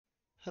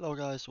Hello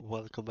guys,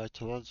 welcome back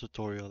to another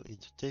tutorial. In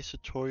today's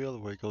tutorial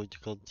we're going to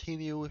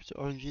continue with the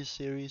RNG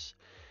series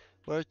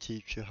where I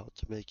teach you how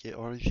to make a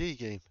RNG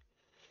game.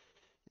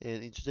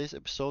 And in today's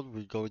episode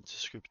we're going to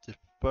script the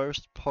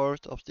first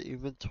part of the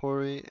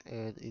inventory,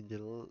 and in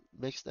the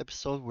next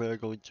episode we're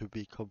going to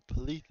be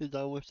completely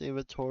done with the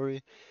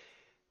inventory.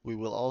 We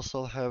will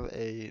also have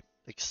a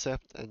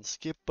accept and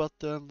skip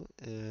button.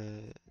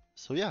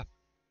 So yeah,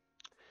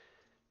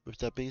 with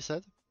that being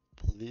said,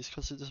 please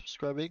consider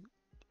subscribing,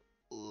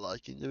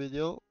 liking the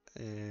video,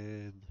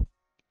 and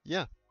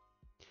yeah.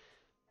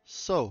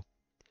 So,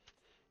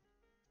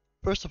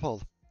 first of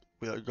all,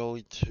 we are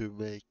going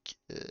to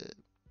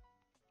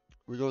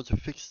we're going to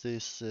fix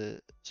this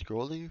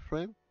scrolling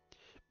frame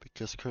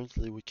because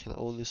currently we can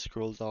only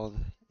scroll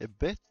down a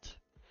bit.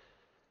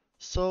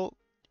 So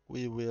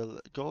we will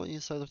go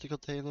inside of the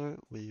container.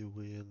 We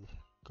will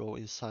go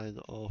inside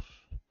of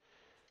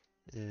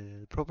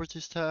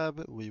properties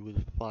tab. We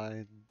will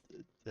find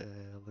the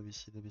let me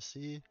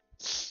see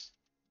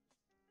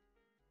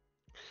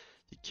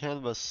the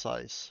canvas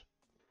size,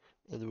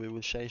 and we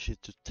will change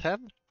it to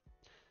 10.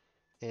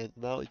 And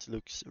now it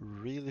looks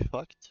really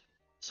fucked.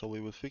 So we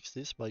will fix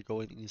this by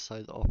going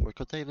inside of our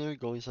container,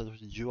 go inside of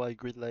the UI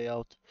grid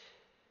layout,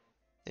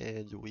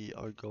 and we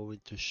are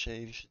going to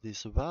change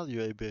this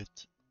value a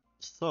bit.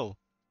 So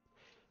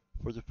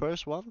for the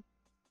first one,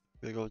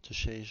 we're going to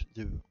change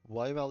the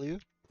Y value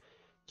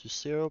to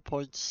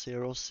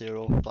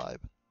 0.005.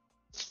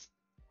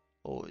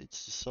 Oh,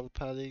 it's the cell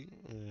padding.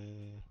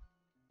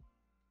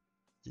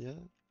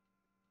 Yeah,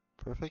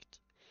 perfect.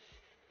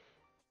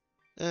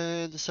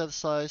 And the cell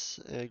size,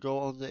 go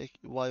on the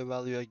Y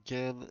value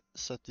again,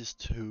 set this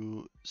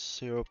to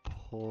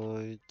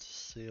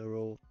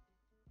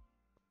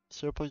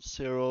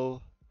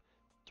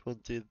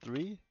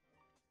 0.023.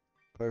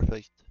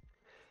 Perfect.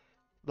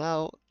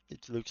 Now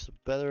it looks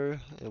better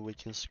and we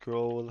can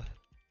scroll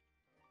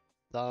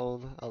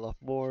down a lot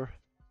more.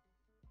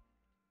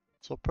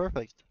 So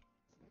perfect.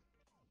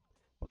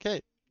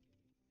 Okay.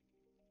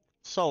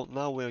 So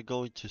now we're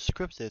going to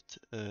script it.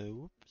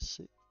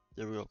 Whoopsie.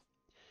 There we go.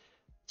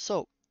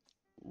 So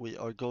we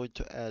are going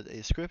to add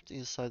a script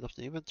inside of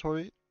the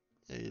inventory,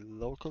 a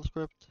local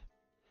script.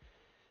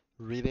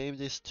 Rename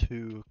this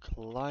to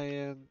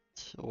client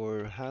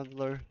or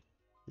handler.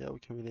 Yeah, we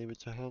can rename it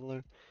to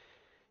handler.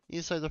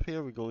 Inside of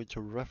here, we're going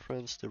to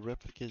reference the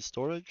replicate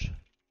storage.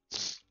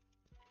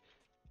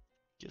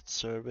 Get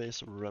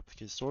service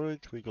replicate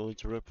storage. We're going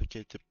to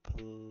replicate the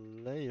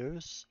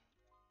players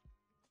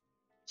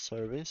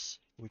service,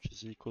 which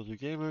is equal to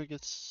game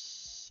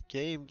gets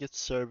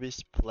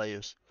service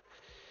players.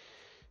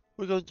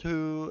 We're going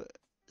to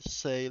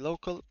say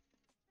local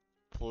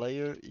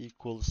player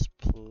equals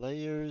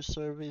player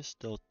service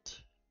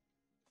dot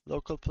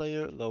local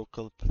player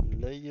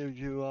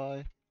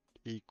UI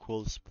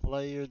equals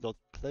player dot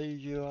player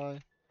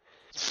UI.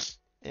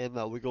 And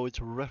now we're going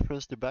to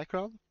reference the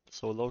background.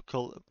 So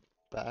local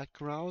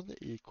background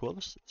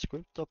equals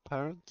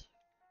script.parent.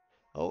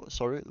 Oh,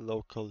 sorry,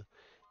 local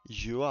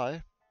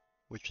UI,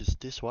 which is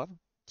this one.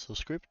 So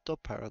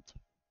script.parent.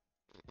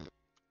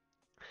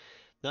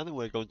 Then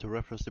we're going to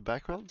reference the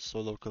background. So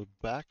local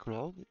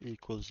background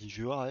equals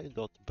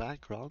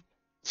UI.background.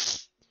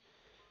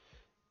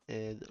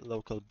 And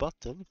local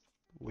button,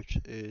 which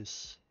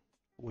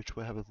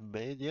we haven't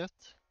made yet.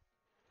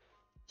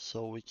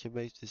 So we can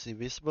make this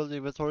invisible in the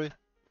inventory.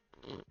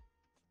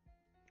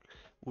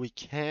 We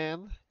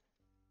can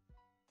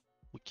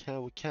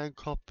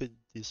copy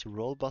this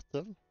roll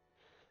button,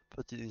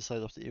 put it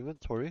inside of the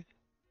inventory.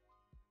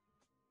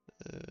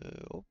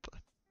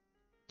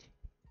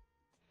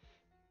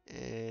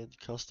 And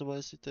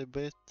customize it a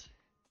bit.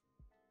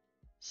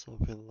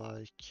 Something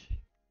like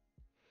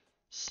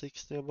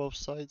 60 on both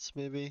sides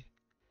maybe.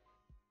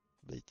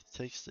 Make the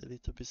text a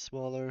little bit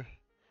smaller.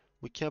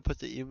 We can put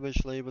the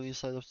image label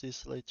inside of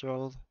this later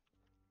on.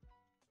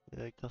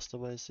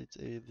 Customize it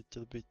a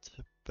little bit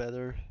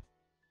better.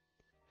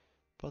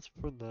 But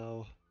for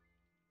now,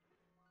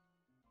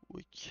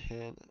 we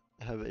can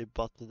have a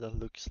button that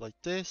looks like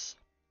this.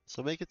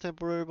 So make a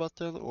temporary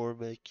button or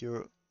make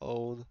your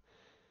own,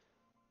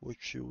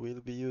 which you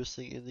will be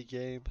using in the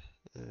game.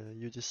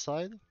 You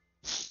decide.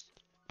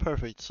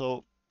 Perfect.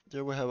 So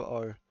there we have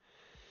our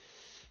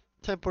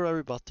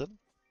temporary button.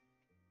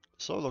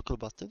 So local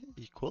button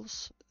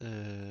equals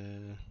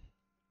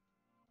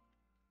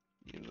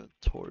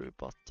inventory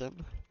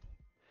button.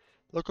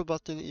 Local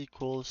button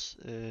equals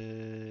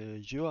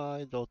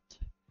UI dot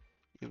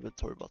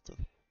inventory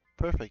button.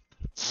 Perfect.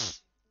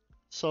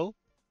 So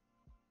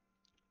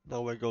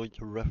now we're going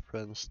to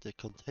reference the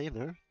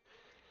container.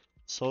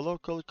 So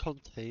local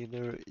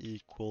container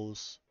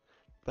equals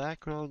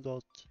background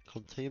dot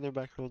container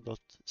background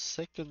dot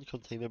second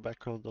container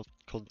background dot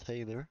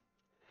container,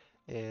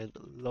 and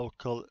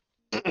local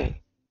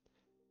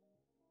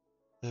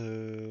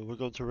we're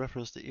going to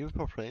reference the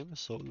info frame.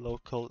 So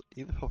local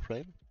info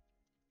frame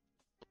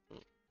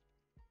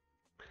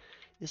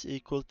is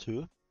equal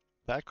to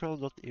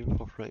background dot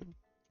info frame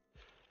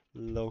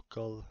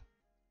local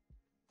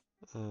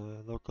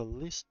local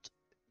list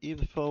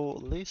info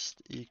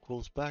list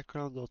equals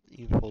background dot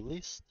info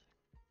list.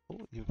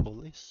 Oh, info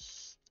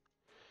list.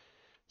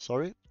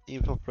 Sorry,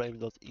 info frame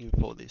dot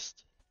info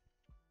list.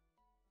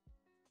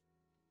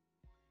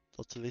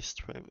 Dot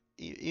list frame.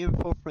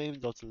 Info frame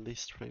dot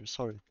list frame.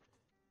 Sorry.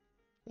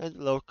 And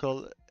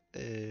local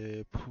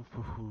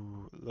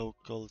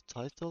local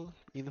title,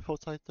 info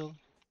title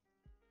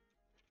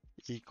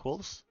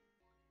equals,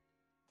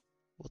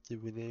 what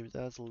did we name it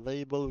as?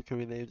 Label. We can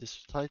rename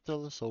this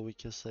title, so we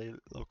can say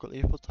local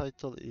info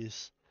title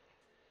is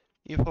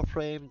info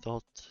frame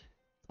dot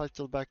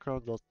title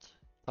background dot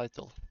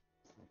title.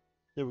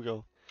 There we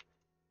go.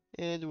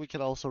 And we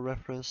can also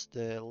reference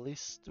the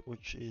list,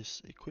 which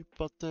is equip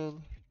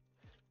button.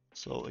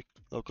 So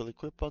local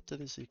equip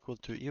button is equal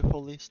to info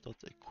list dot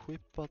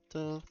equip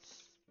button.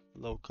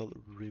 Local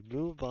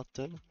remove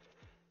button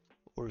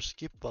or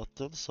skip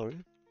button, sorry.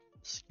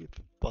 Skip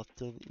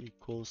button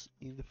equals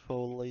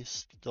info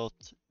list dot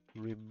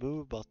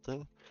remove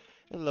button,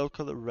 and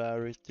local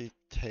rarity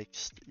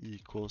text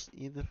equals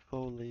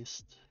info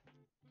list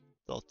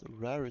dot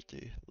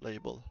rarity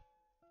label.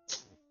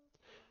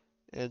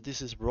 And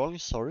this is wrong,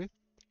 sorry.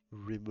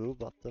 Remove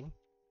button.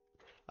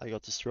 I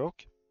got the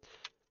stroke.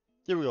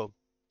 There we go.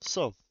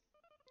 So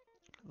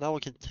now we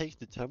can take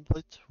the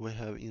template we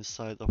have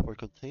inside of our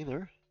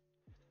container.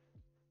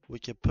 We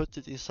can put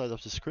it inside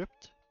of the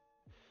script.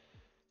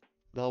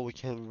 Now we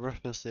can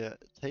reference the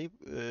tape.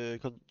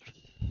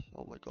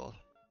 Oh my god.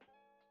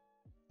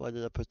 Why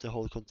did I put the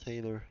whole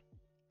container?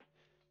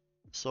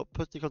 So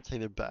put the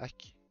container back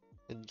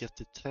and get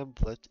the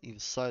template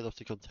inside of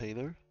the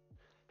container.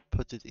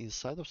 Put it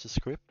inside of the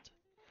script.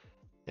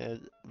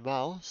 And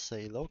now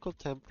say local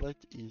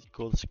template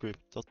equals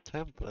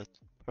script.template.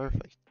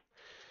 Perfect.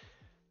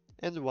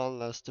 And one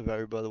last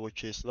variable,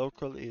 which is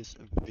local, is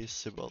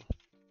visible,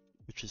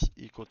 which is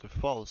equal to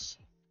false.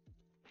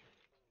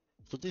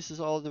 So this is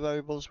all the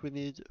variables we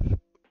need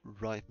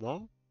right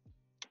now.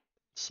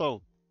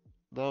 So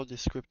now the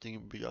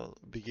scripting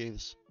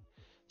begins.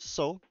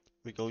 So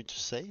we're going to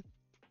say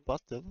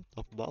button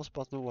of mouse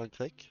button one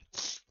click.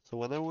 So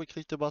whenever we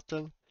click the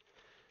button,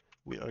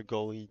 we are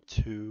going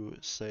to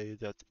say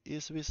that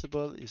is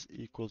visible is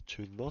equal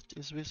to not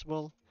is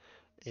visible,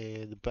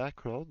 and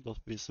background not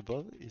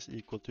visible is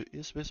equal to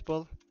is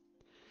visible.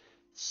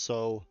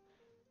 So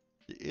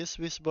the is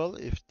visible,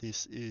 if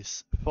this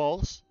is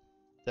false,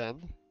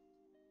 then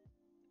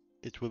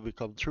it will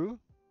become true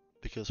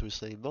because we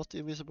say not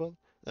invisible,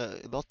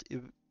 not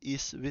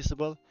is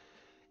visible.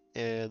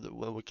 And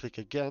when we click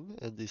again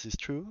and this is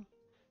true,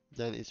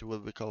 then it will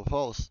become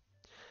false.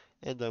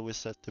 And then we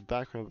set the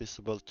background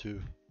visible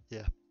to,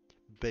 yeah,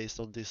 based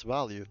on this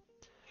value.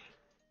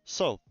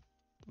 So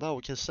now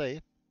we can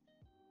say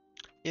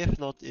if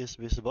not is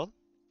visible,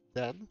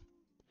 then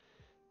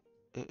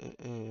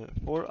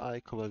for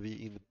I, v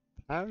in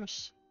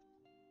pairs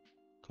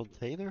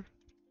container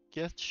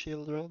get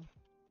children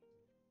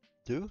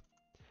do,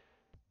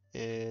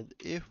 and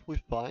if we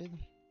find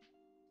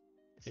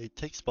a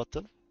text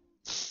button,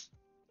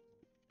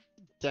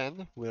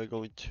 then we are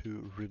going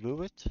to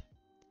remove it.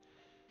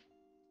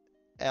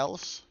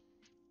 Else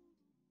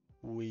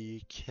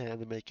we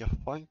can make a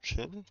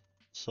function.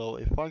 So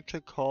a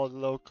function called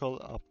local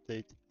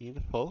update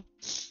info.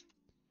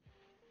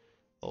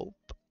 Oh,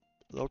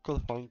 local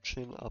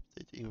function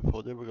update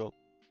info. There we go.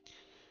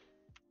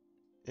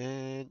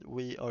 And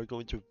we are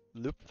going to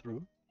loop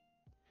through.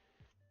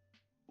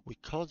 We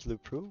can't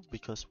loop through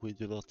because we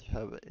do not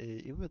have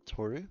a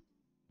inventory.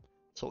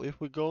 So if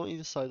we go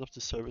inside of the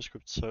server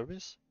script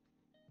service,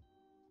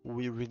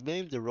 we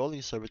rename the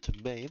rolling server to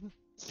main.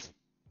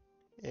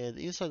 And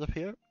inside of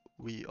here,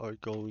 we are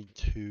going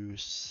to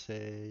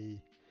say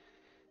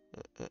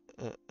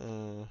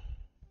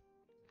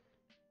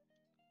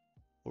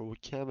or we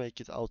can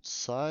make it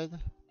outside.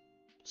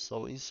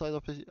 So inside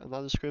of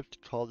another script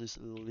called this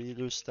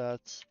leader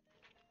stats.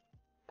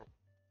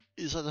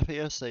 Inside of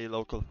here, say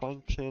local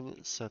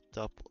function, set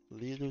up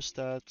leader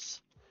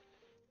stats,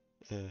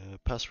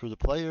 pass through the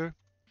player.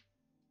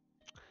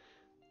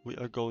 We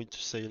are going to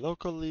say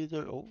local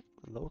leader,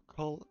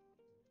 local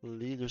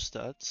leader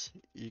stats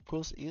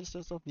equals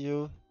instance of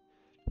new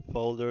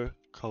folder,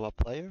 comma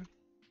player.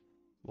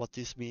 What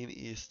this means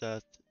is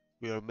that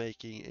we are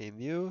making a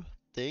new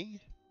thing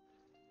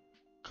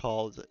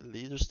called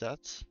leader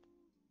stats.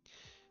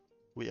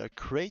 We are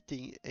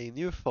creating a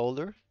new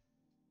folder,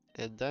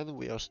 and then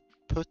we are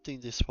putting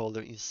this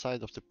folder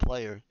inside of the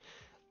player,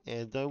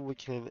 and then we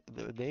can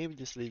name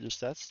this leader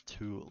stats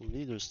to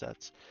leader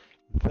stats.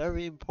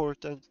 Very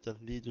important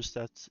that leader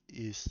stats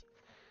is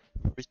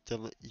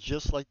written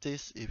just like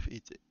this. If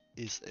it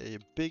is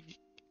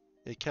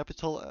a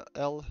capital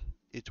L,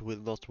 it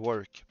will not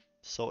work.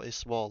 So a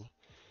small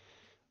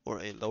or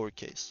a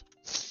lowercase.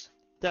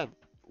 Then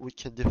we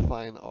can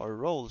define our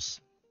roles.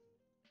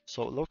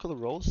 So local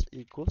roles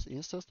equals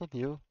instance of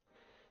new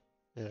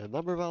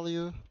number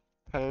value,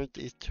 parent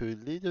it to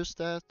leader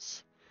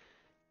stats,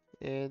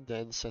 and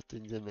then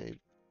setting the name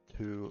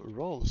to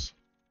roles.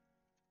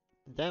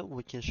 Then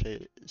we can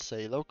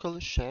say local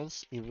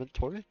chance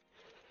inventory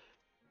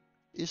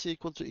is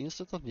equal to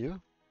instance of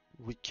new.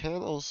 We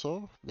can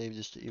also name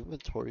this to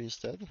inventory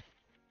instead.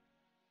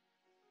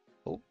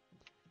 Oh,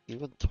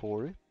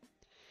 inventory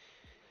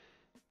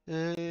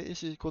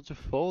is equal to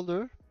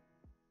folder,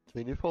 to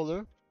a new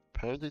folder,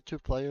 parent to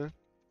player,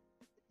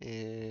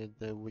 and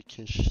then we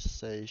can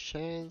say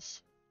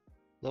chance.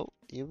 No,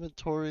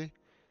 inventory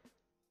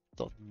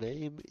dot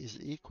name is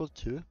equal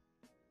to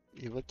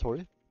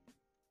inventory,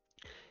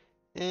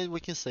 and we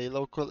can say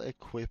local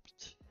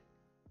equipped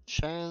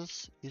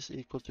chance is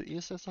equal to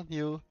instance of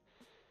new.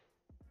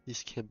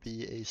 This can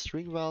be a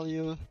string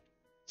value.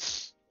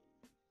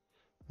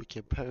 We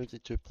can parent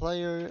it to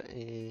player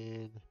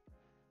and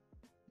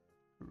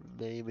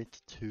name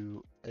it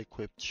to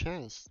equipped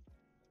chance.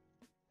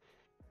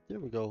 There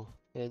we go.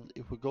 And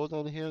if we go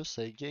down here,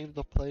 say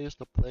game.players,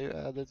 the player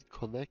added,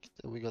 connect,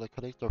 and we're gonna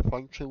connect our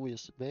function we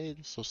just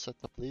made, so set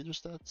up leader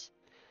stats.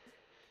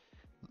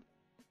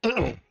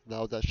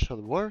 Now that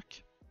should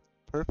work.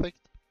 Perfect.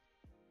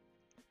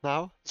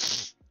 Now,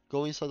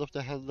 go inside of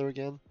the handler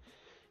again.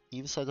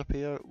 Inside of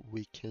here,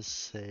 we can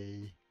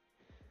say,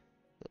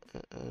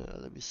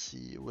 let me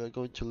see, we're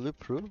going to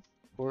loop through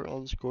for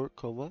underscore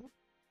comma.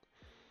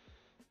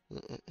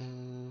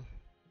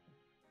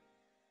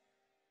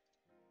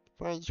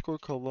 For underscore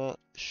comma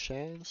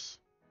chance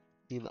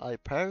in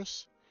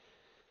iPairs,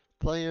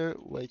 player,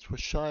 wait for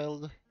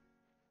child,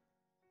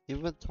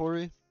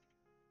 inventory,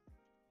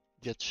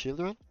 get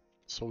children.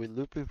 So we're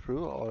looping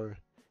through our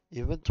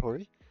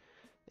inventory,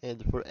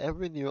 and for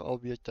every new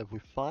object that we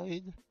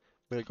find,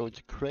 we're going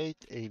to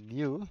create a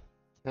new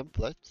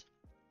template.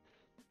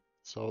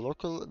 So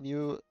local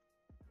new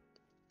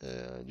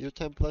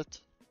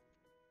template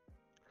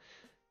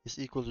is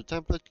equal to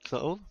template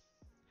clone.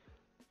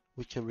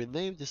 We can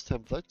rename this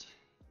template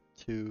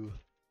to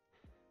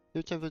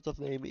new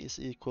template.name is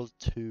equal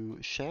to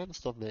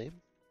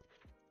chance.name,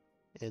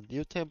 and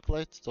new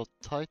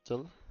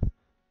template.title.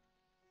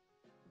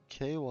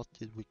 Okay, what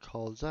did we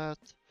call that?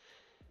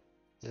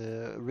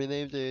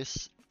 Rename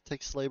this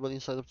text label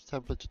inside of the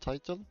template to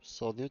title.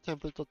 So new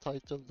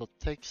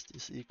template.title.text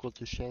is equal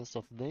to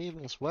chance.name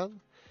as well.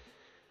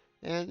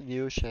 And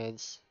new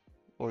chance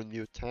or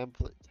new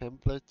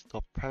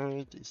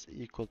template.parent is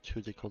equal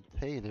to the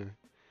container.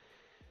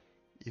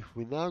 If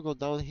we now go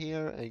down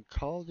here and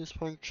call this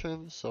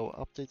function, so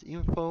update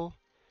info,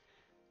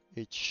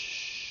 it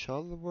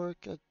shall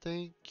work, I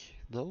think.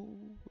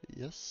 No,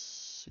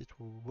 yes, it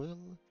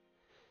will.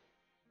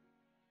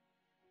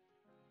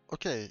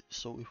 Okay,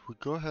 so if we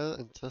go ahead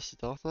and test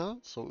it out now,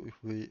 so if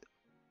we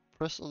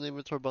press on the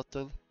inventory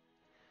button,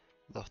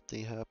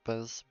 nothing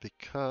happens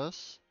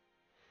because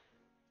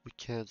we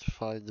can't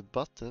find the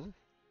button.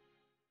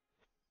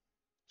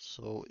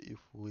 So if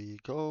we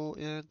go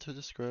into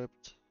the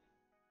script,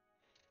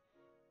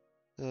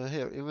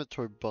 here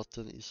inventory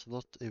button is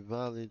not a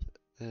valid,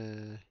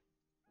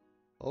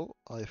 oh,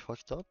 I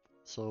fucked up.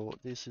 So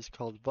this is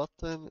called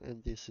button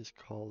and this is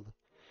called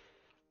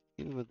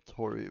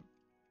inventory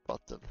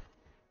button.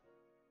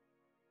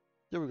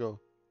 There we go.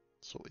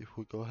 So if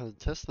we go ahead and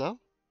test now,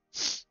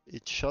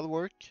 it shall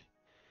work.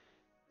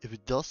 If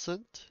it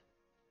doesn't,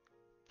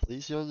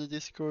 please join the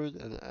Discord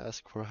and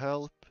ask for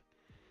help.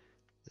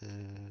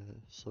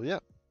 So yeah,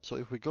 so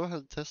if we go ahead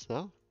and test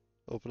now,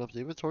 open up the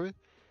inventory,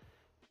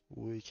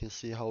 we can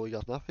see how we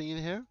got nothing in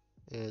here.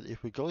 And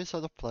if we go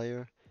inside of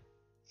player,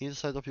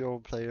 inside of your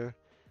own player,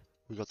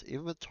 we got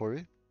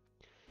inventory.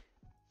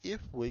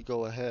 If we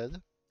go ahead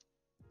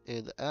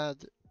and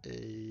add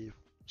a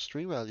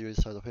string value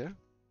inside of here,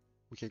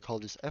 we can call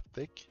this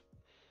epic.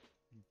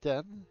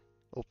 Then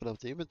open up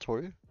the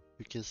inventory,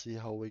 we can see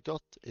how we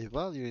got a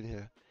value in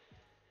here.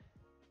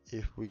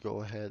 If we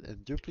go ahead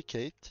and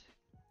duplicate,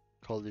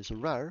 call this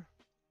rar,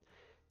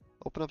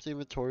 open up the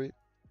inventory,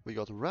 we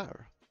got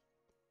rar.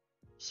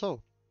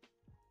 So,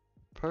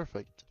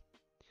 perfect.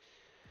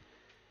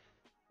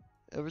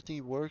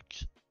 Everything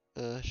works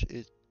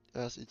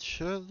as it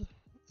should.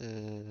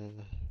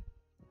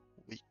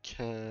 We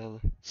can,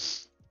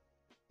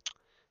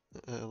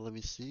 let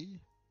me see,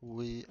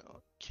 we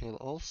can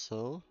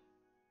also,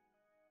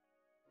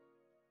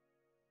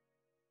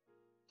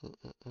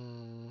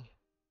 okay,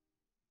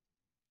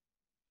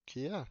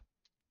 yeah.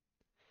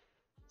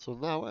 So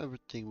now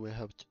everything we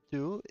have to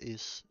do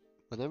is,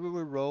 whenever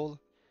we roll,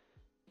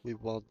 we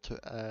want to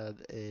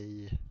add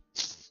a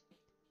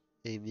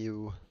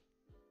new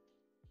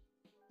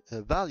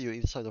value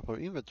inside of our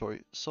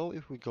inventory. So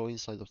if we go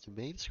inside of the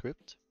main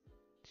script,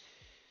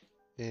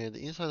 and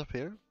inside of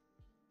here,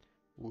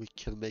 we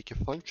can make a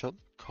function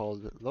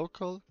called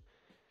local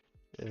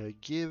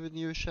give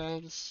new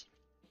chance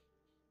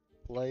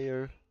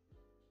player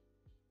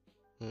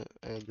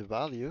and the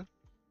value.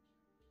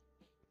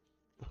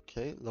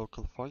 Okay,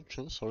 local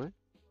function, sorry.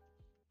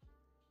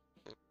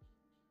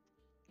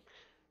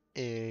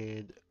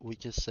 And we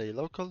can say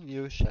local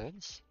new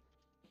chance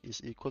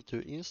is equal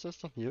to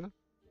instance of new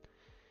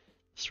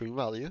string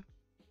value.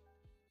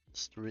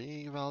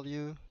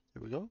 There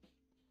we go.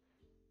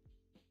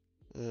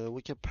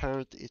 We can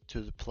parent it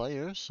to the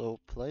player, so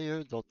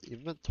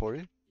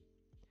player.inventory,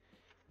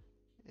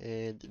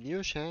 and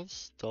new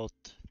chance dot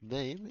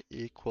name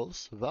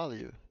equals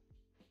value.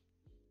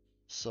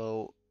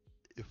 So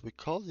if we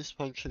call this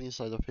function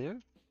inside of here,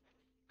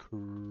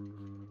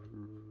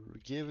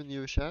 give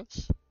new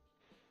chance,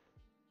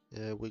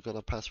 we're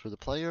gonna pass for the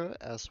player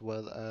as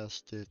well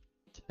as the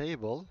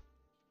table,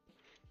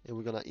 and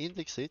we're gonna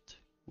index it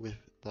with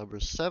number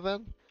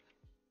 7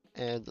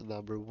 and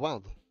number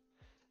 1.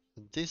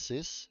 And this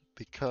is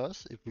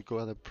because if we go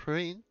ahead and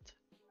print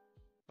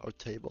our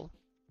table,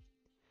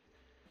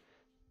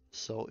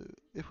 so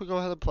if we go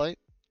ahead and play,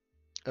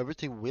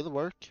 everything will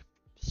work.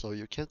 So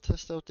you can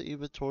test out the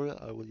inventory.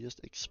 I will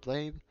just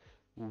explain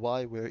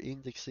why we're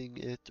indexing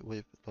it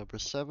with number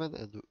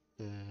 7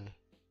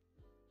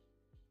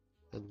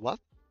 and 1.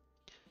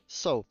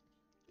 So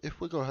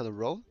if we go ahead and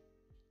roll,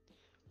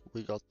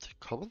 we got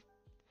common.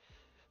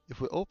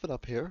 If we open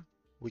up here,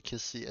 we can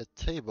see a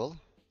table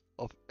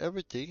of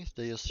everything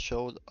that just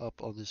showed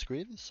up on the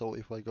screen. So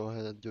if I go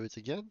ahead and do it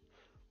again,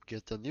 we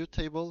get a new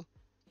table.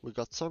 We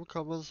got some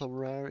common, some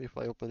rare. If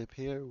I open it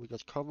here, we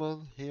got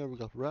common. Here we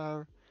got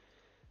rare,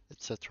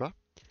 etc.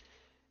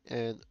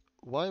 And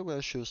why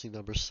we're choosing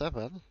number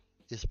 7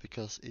 is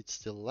because it's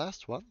the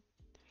last one.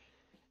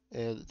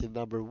 And the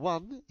number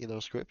 1 in our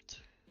script,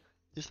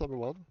 this number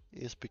 1,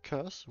 is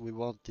because we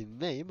want the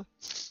name,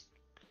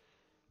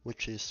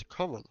 which is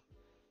common.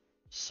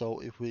 So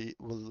if we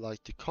would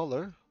like the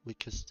color, we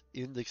can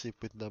index it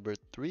with number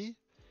 3.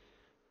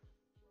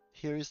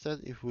 Here instead,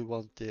 if we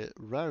want the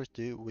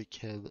rarity, we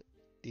can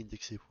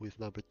index it with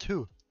number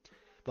 2.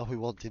 But we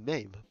want the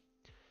name.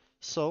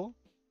 So,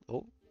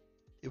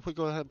 if we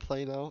go ahead and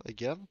play now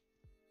again,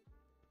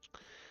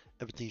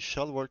 everything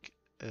shall work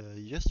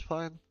just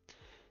fine.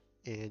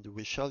 And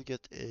we shall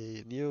get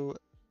a new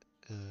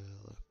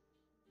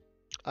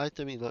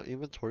item in our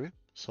inventory.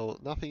 So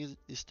nothing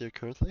is there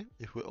currently.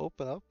 If we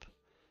open up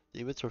the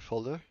inventory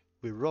folder,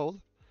 we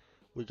roll,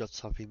 we got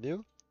something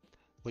new,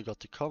 we got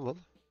the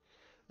common.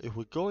 If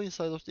we go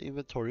inside of the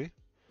inventory,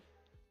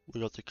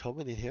 we got the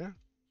common in here.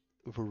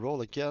 If we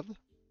roll again,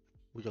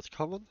 we got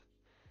common.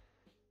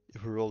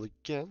 If we roll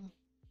again,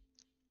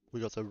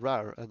 we got a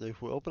rare. And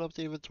if we open up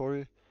the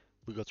inventory,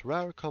 we got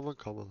rare, common,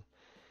 common.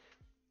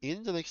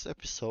 In the next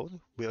episode,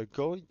 we are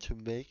going to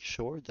make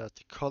sure that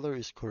the color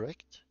is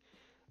correct,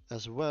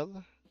 as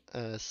well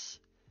as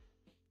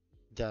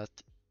that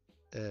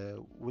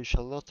we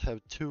shall not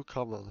have 2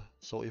 common.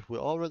 So if we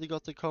already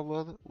got the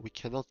common, we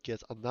cannot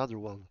get another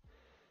one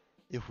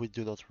if we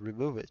do not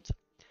remove it.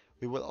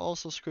 We will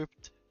also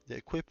script the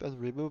equip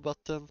and remove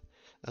button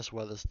as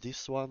well as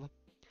this one,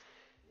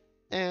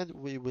 and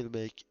we will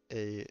make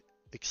a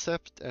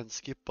accept and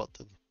skip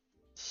button.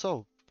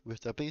 So with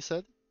that being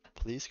said,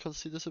 please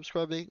consider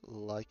subscribing,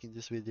 liking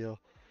this video,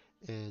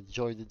 and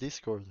join the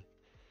Discord.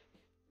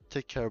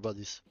 Take care,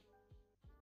 buddies.